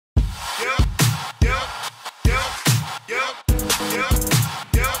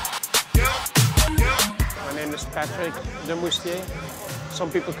Patrick Demoustier. Some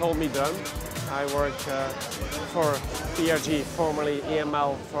people call me Dum. I work for PRG, formerly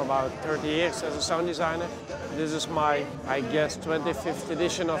EML, for about 30 years as a sound designer. This is my, I guess, 25th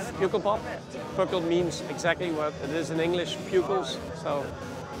edition of Pukkelpop. Pukkel means exactly what it is in English, pupils. So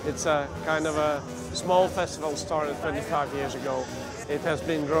it's a kind of a small festival started 25 years ago. It has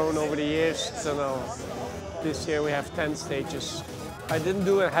been grown over the years, so now this year we have 10 stages. I didn't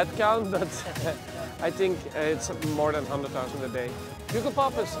do a head count, but I think it's more than 100,000 a day.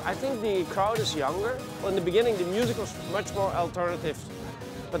 Pukkelpop is, I think the crowd is younger. Well, in the beginning the music was much more alternative,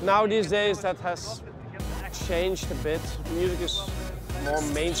 but now these days that has changed a bit. The music is more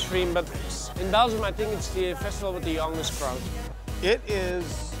mainstream, but in Belgium I think it's the festival with the youngest crowd. It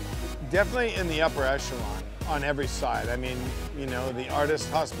is definitely in the upper echelon on every side. I mean, you know, the artist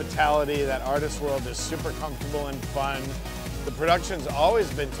hospitality, that artist world is super comfortable and fun. The production's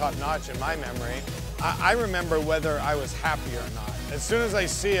always been top-notch in my memory. I remember whether I was happy or not. As soon as I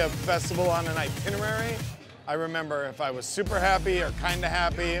see a festival on an itinerary, I remember if I was super happy or kind of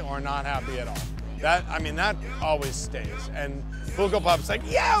happy or not happy at all. That always stays. And Pukkelpop's like,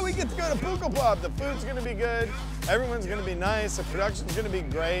 yeah, we get to go to Pukkelpop. The food's gonna be good, everyone's gonna be nice, the production's gonna be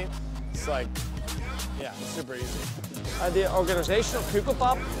great. It's like, yeah, it's super easy. The organization of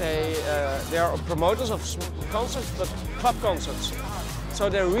Pukkelpop, they are promoters of concerts, but club concerts. So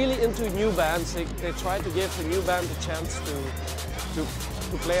they're really into new bands. They try to give a new band a chance to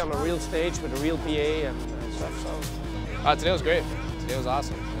play on a real stage with a real PA and stuff. So. Today was great. Today was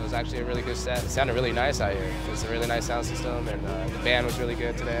awesome. It was actually a really good set. It sounded really nice out here. It was a really nice sound system, and the band was really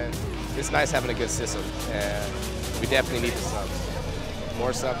good today. It's nice having a good system, and we definitely need the subs.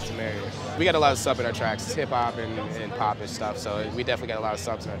 More subs to merrier. We got a lot of sub in our tracks, hip hop and pop and stuff, so we definitely got a lot of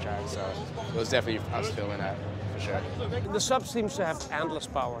subs in our tracks, so it was definitely us feeling that, for sure. The sub seems to have endless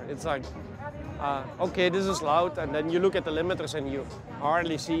power. It's like, okay, this is loud, and then you look at the limiters and you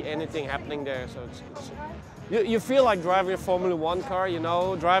hardly see anything happening there, so you feel like driving a Formula 1 car, you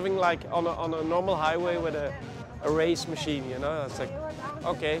know, driving like on a normal highway with a race machine, you know, it's like,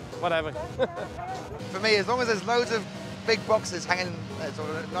 okay, whatever. For me, as long as there's loads of big boxes hanging sort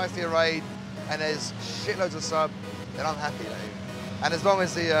of nicely arrayed and there's shitloads of sub, then I'm happy. And as long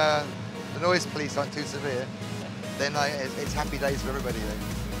as the noise police aren't too severe, then it's happy days for everybody.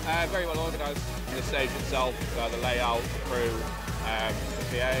 Very well organised. The stage itself, the layout, the crew,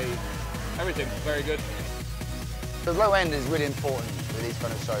 the PA, everything very good. The low end is really important with these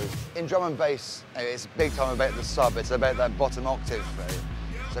kind of shows. In drum and bass, it's big time about the sub, it's about that bottom octave. Right?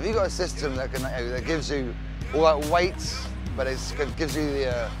 So if you've got a system that gives you all that weight, but it gives you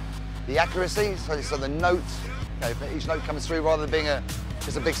the accuracy, so the note, each note comes through rather than being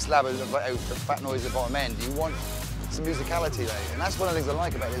just a big slab of fat noise at the bottom end. You want some musicality there, and that's one of the things I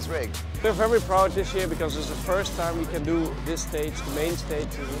like about this rig. We're very proud this year because it's the first time we can do this stage, the main stage,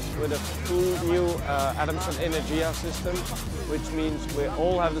 with a full new Adamson Energia system, which means we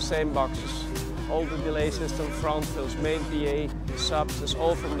all have the same boxes. All the delay system, front fills, main PA, subs, is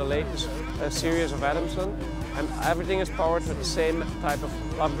all from the latest series of Adamson. And everything is powered with the same type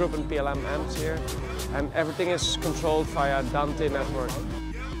of lab group and PLM amps here. And everything is controlled via Dante network.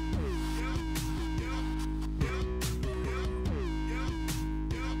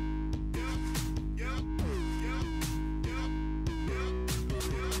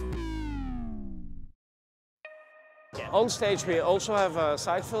 On stage we also have a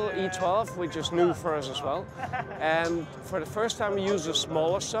Sidefill E12, which is new for us as well. And for the first time we use a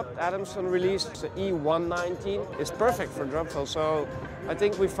smaller sub. Adamson released the E119. It's perfect for drum fill, so I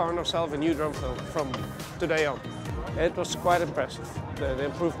think we found ourselves a new drum fill from today on. It was quite impressive, the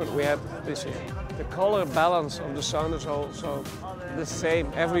improvement we had this year. The color balance of the sound is also the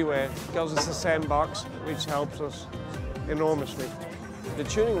same everywhere, because it's the same box, which helps us enormously. The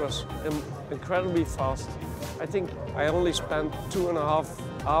tuning was incredibly fast. I think I only spent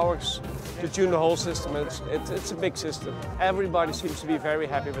 2.5 hours to tune the whole system. It's a big system. Everybody seems to be very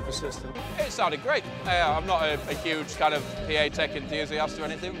happy with the system. It sounded great. I'm not a huge kind of PA tech enthusiast or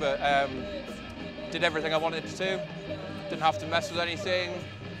anything, but did everything I wanted to. Didn't have to mess with anything.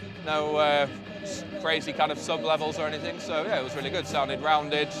 No crazy kind of sub-levels or anything, so yeah, it was really good. Sounded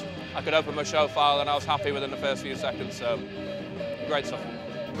rounded. I could open my show file and I was happy within the first few seconds, so great stuff.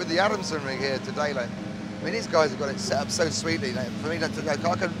 With the Adamson rig here today, I mean, these guys have got it set up so sweetly. For me, I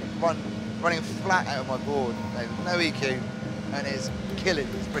can run running flat out of my board, no EQ, and it's killing.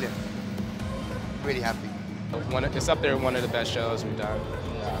 It's brilliant. Really happy. It's up there, one of the best shows we've done.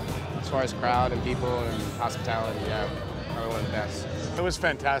 As far as crowd and people and hospitality, yeah, probably one of the best. It was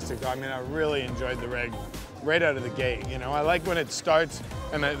fantastic. I mean, I really enjoyed the rig right out of the gate. You know, I like when it starts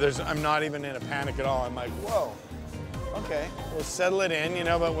and I'm not even in a panic at all. I'm like, whoa, okay, we'll settle it in, you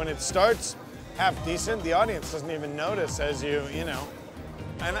know, but when it starts half decent, the audience doesn't even notice as you know.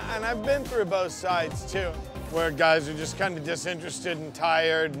 And I've been through both sides too, where guys are just kind of disinterested and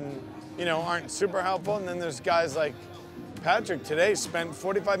tired and, you know, aren't super helpful. And then there's guys like Patrick today spent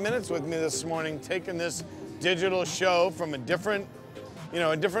 45 minutes with me this morning taking this digital show from a different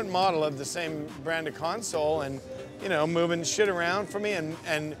model of the same brand of console and, you know, moving shit around for me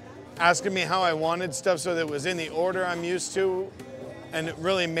and asking me how I wanted stuff so that it was in the order I'm used to. And it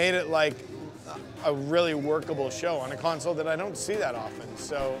really made it like a really workable show on a console that I don't see that often.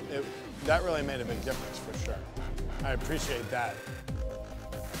 So that really made a big difference for sure. I appreciate that.